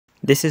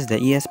This is the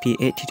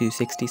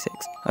ESP8266,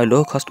 a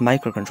low-cost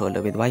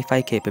microcontroller with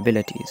Wi-Fi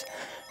capabilities.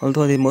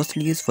 Although they're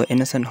mostly used for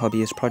innocent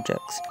hobbyist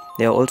projects,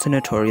 they are also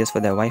notorious for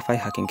their Wi-Fi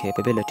hacking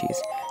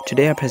capabilities.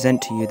 Today I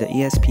present to you the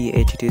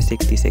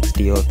ESP8266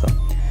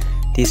 deauther.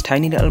 These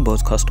tiny little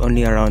boards cost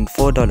only around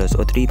 $4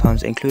 or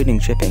 £3 including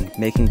shipping,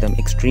 making them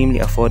extremely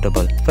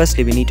affordable.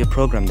 Firstly, we need to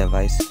program the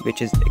device,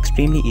 which is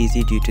extremely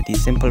easy due to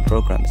these simple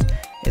programs.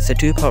 It's a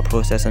two-part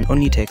process and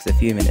only takes a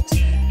few minutes.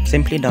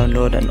 Simply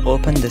download and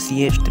open the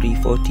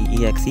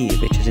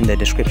CH340exe, which is in the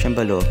description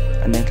below,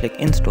 and then click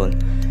install.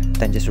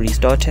 Then just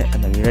restart it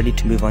and then we're ready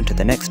to move on to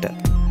the next step.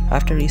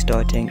 After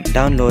restarting,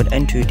 download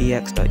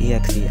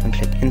n2dx.exe and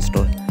click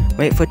install.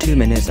 Wait for 2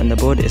 minutes and the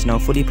board is now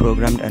fully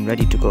programmed and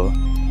ready to go.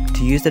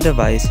 To use the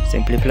device,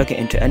 simply plug it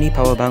into any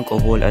power bank or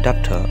wall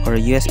adapter or a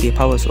USB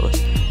power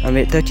source and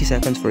wait 30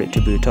 seconds for it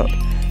to boot up.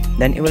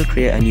 Then it will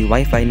create a new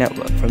Wi-Fi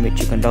network from which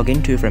you can log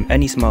into from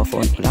any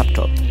smartphone or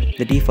laptop.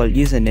 The default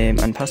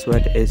username and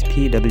password is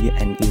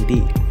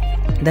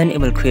PWNED. Then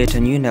it will create a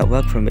new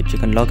network from which you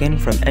can log in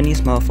from any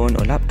smartphone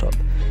or laptop.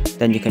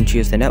 Then you can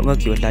choose the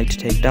network you would like to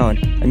take down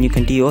and you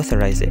can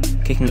deauthorize it,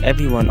 kicking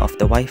everyone off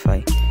the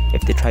Wi-Fi.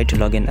 If they try to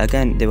log in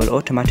again, they will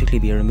automatically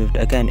be removed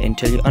again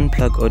until you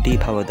unplug or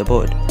depower the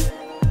board.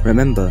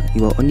 Remember,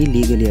 you are only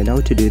legally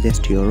allowed to do this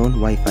to your own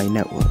Wi-Fi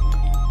network.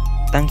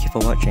 Thank you for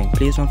watching.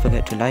 Please don't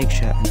forget to like,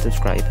 share and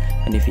subscribe.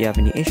 And if you have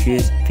any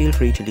issues, feel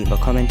free to leave a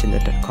comment in the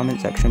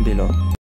comment section below.